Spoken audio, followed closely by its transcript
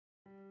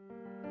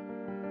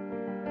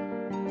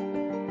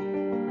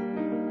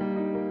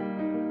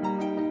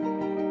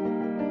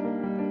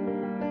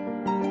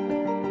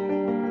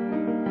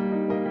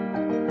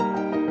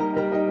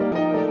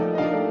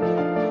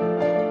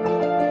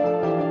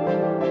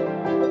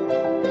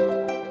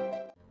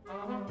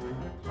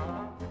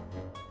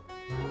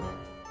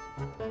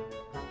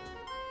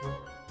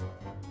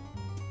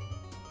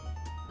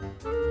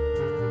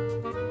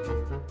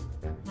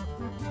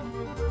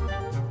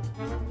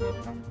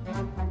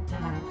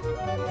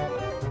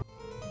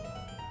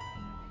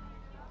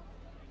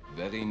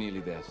Very nearly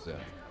there, sir.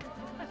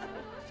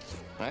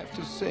 I have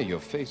to say, your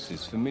face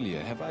is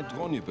familiar. Have I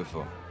drawn you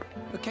before?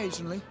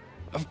 Occasionally.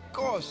 Of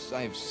course,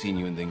 I've seen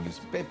you in the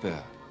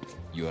newspaper.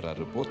 You are a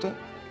reporter?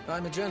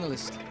 I'm a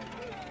journalist.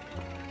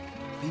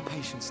 Be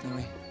patient,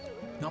 Snowy.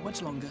 Not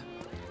much longer.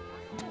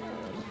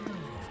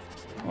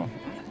 Oh.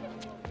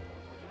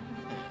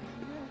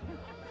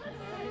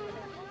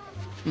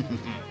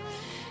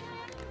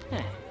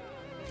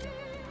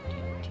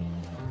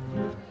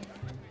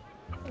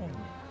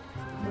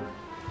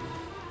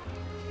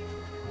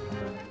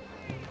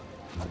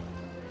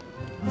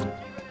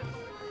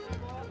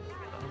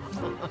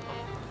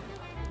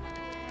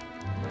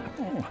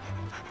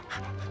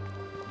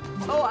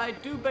 Oh, I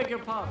do beg your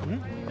pardon.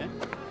 Hmm?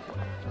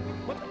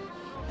 What?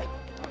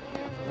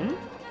 Hmm?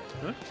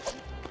 Huh?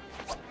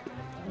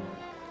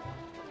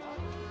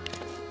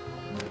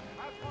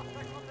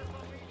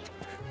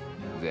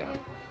 There.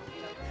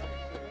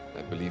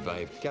 I believe I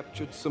have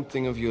captured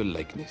something of your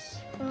likeness.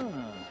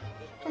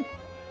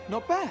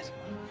 Not bad.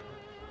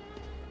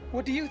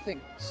 What do you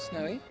think,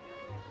 Snowy?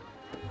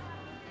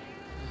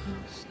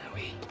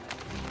 Snowy.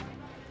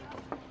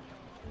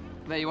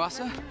 There you are,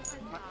 sir.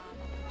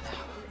 Now,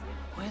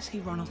 where's he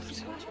run off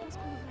to?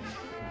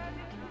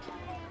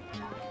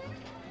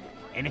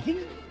 Anything?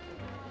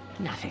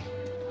 Nothing.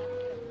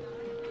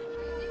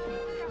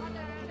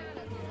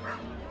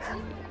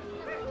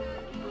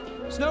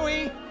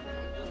 Snowy!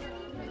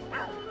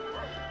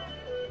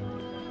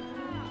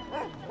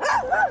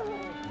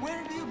 Where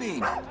have you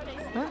been?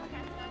 Huh?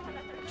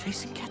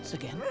 Chasing cats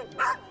again?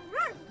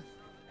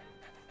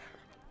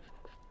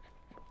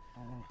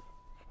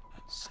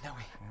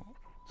 Snowy,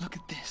 look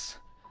at this.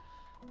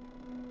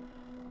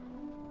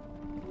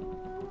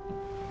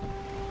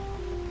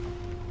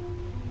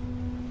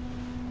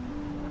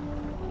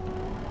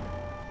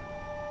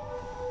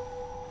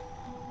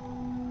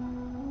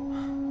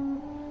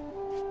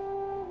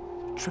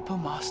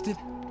 Triple-masted,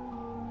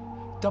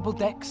 double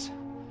decks,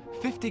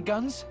 50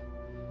 guns.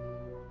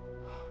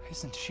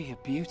 Isn't she a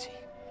beauty?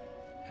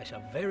 That's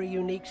a very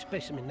unique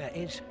specimen, that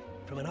is,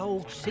 from an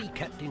old sea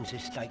captain's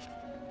estate.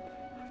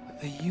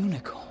 The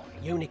unicorn.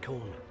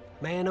 Unicorn,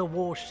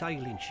 man-of-war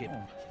sailing ship.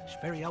 It's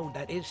very old,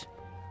 that is.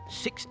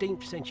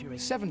 16th century.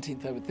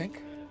 17th, I would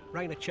think.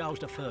 Reign of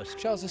Charles I.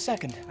 Charles II.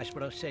 That's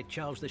what I said,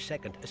 Charles II.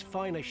 As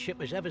fine a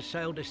ship as ever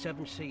sailed the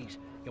seven seas.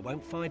 You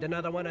won't find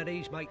another one of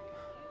these, mate.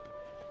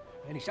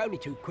 And it's only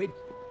 £2.